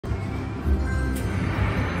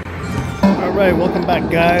Alright, welcome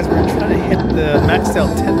back guys. We're trying to hit the maxed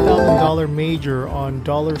out $10,000 major on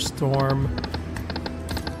Dollar Storm,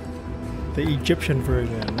 the Egyptian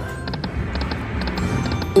version.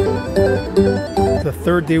 The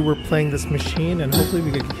third day we're playing this machine and hopefully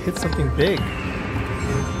we can hit something big.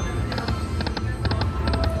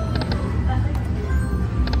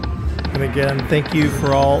 And again, thank you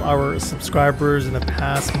for all our subscribers in the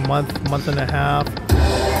past month and a half.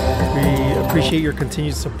 We appreciate your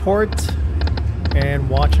continued support and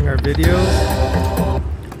watching our videos.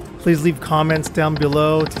 Please leave comments down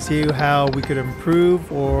below to see how we could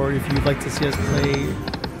improve, or if you'd like to see us play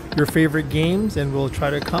your favorite games, and we'll try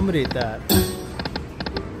to accommodate that.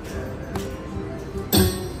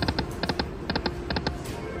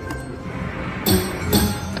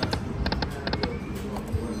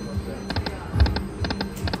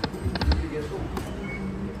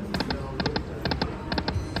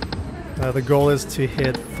 The goal is to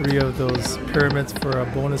hit 3 of those pyramids for a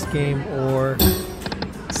bonus game, or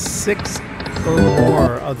 6 or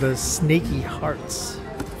more of the snaky hearts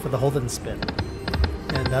for the hold and spin.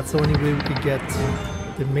 And that's the only way we could get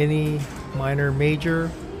the mini, minor, major,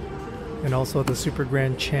 and also the super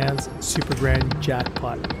grand chance, super grand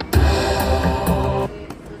jackpot.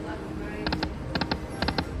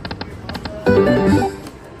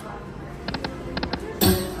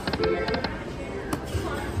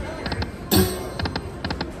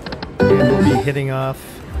 Heading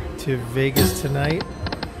off to Vegas tonight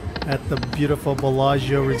at the beautiful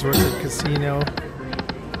Bellagio Resort and Casino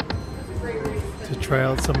to try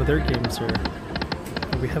out some of their games here.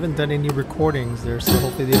 We haven't done any recordings there, so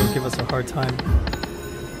hopefully they don't give us a hard time.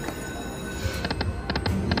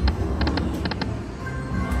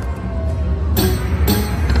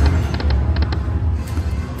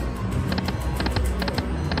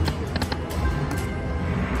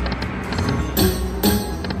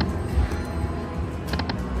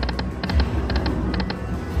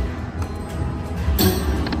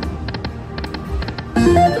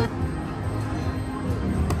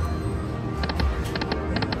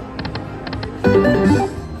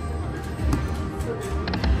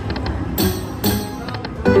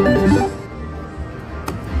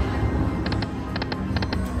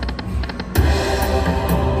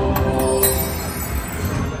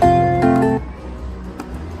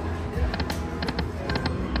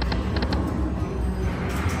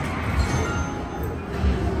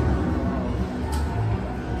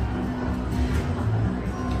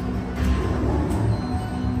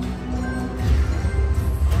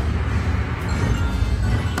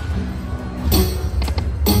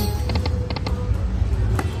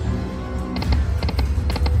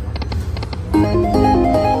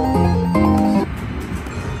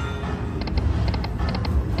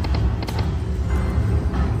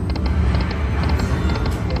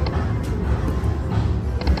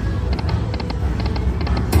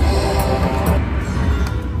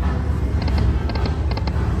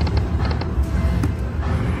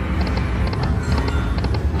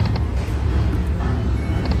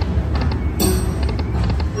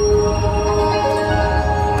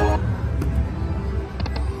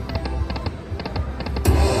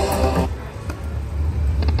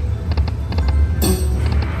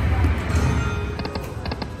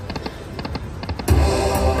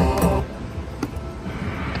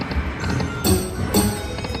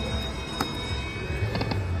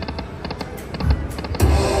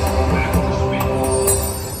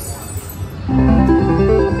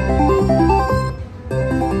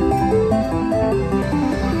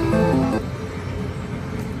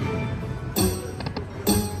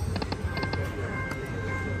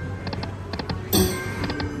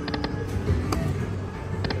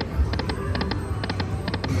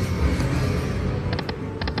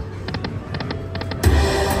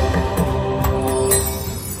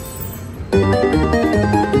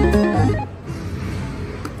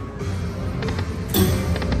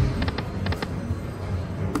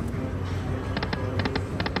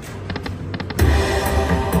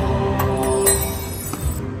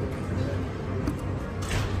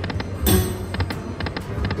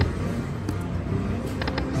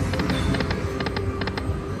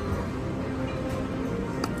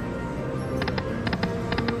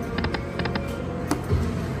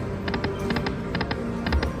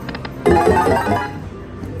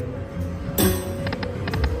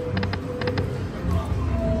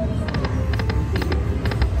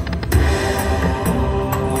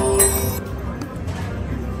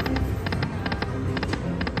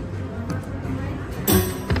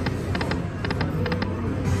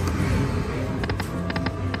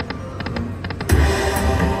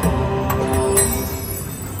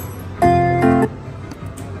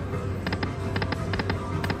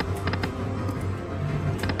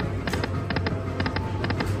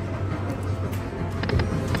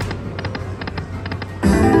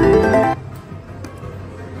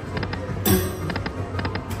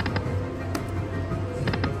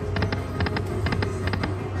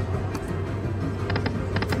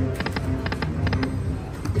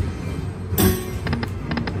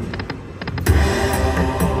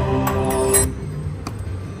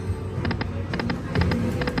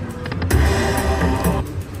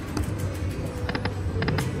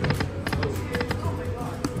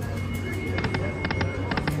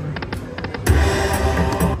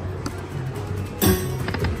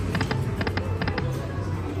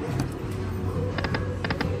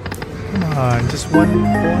 Just one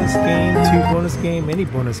bonus game, two bonus game, any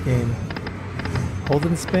bonus game. Hold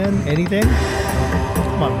and spin, anything?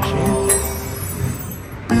 Come on, machine.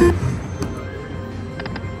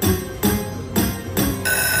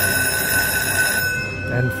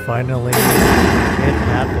 And finally, it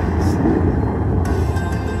happens.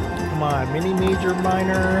 Come on, mini, major,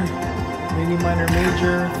 minor, mini, minor,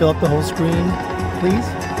 major. Fill up the whole screen, please.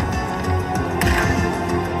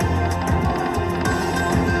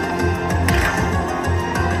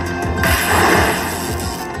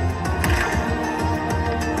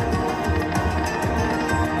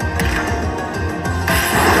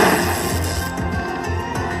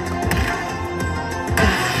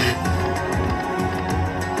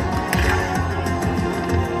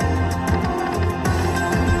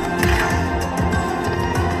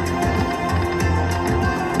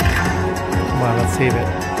 Save it.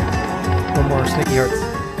 No more sneaky hearts.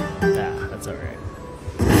 Nah, that's alright.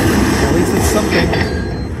 At least it's something.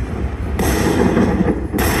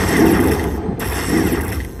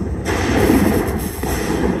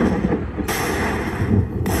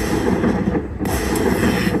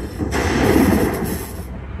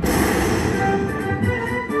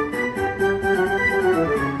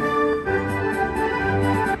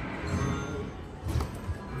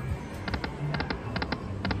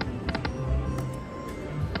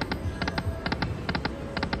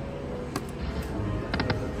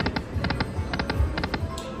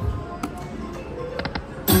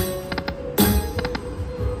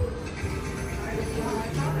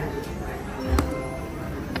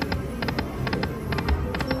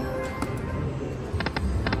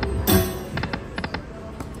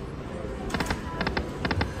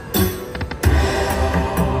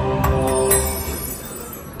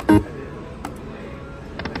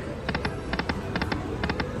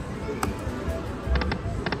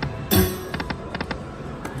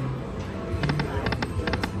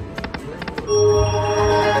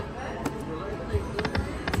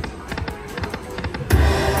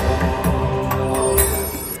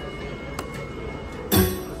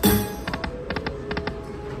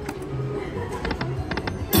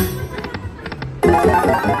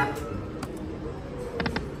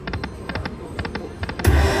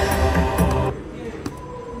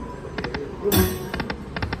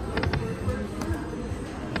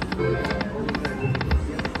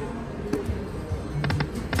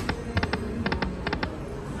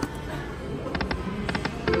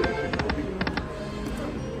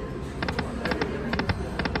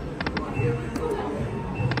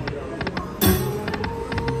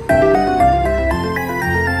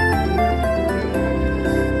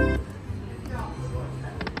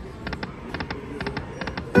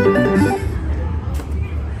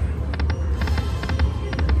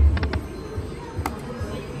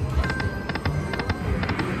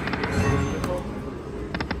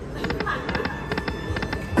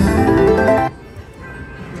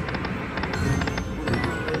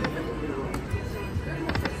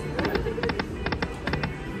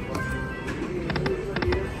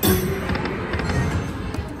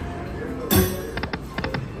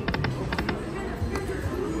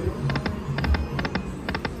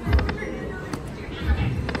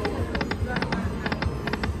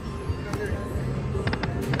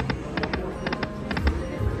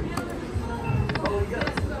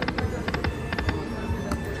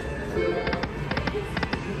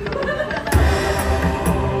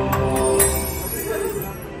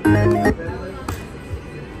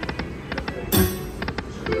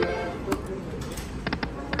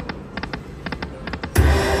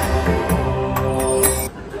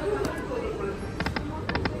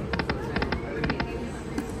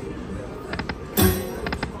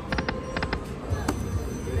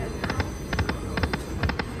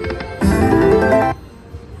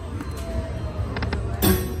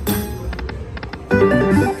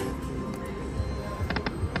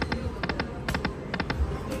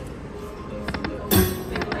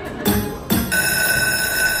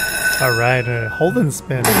 Alright, hold and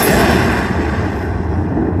spin.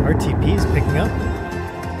 RTP is picking up.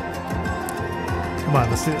 Come on,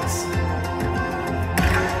 let's do this.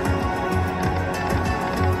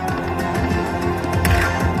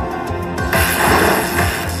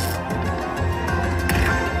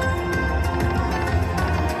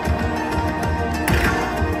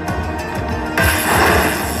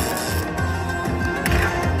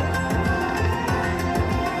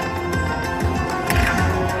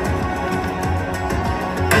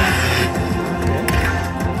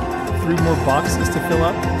 Boxes to fill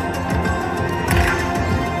up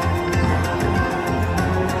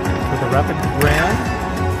for the Rapid Grand.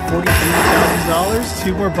 $43,000.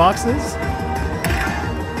 2 more boxes.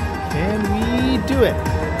 Okay, And we do it.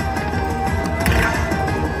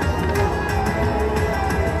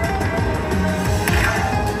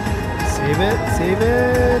 Save it, save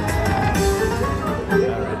it. All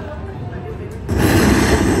right.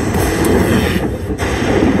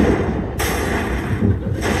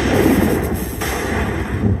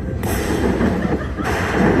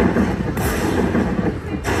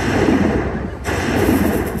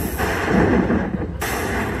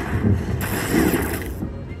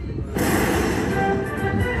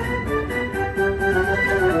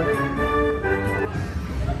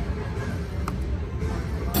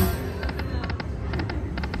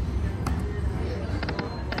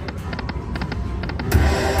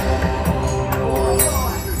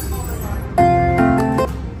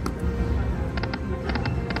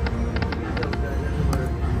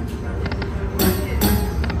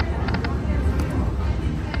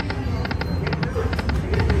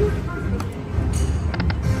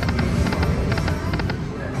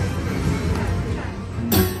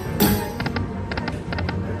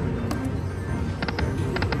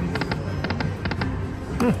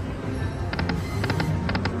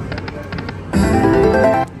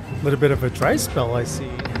 A little bit of a dry spell, I see.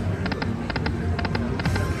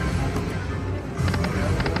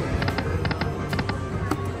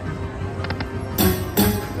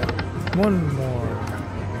 One more.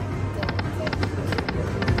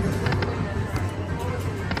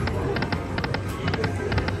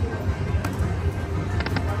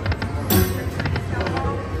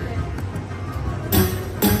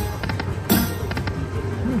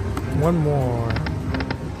 One more.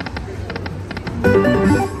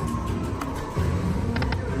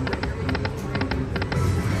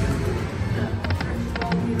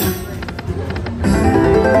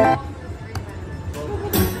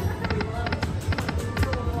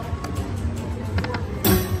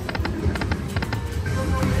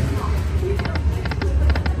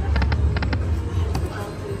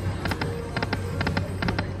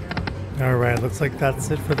 All right, looks like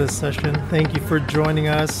that's it for this session. Thank you for joining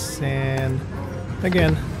us, and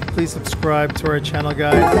again, please subscribe to our channel,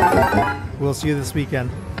 guys. We'll see you this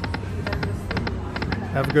weekend.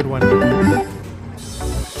 Have a good one.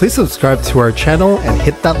 Please subscribe to our channel and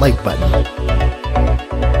hit that like button.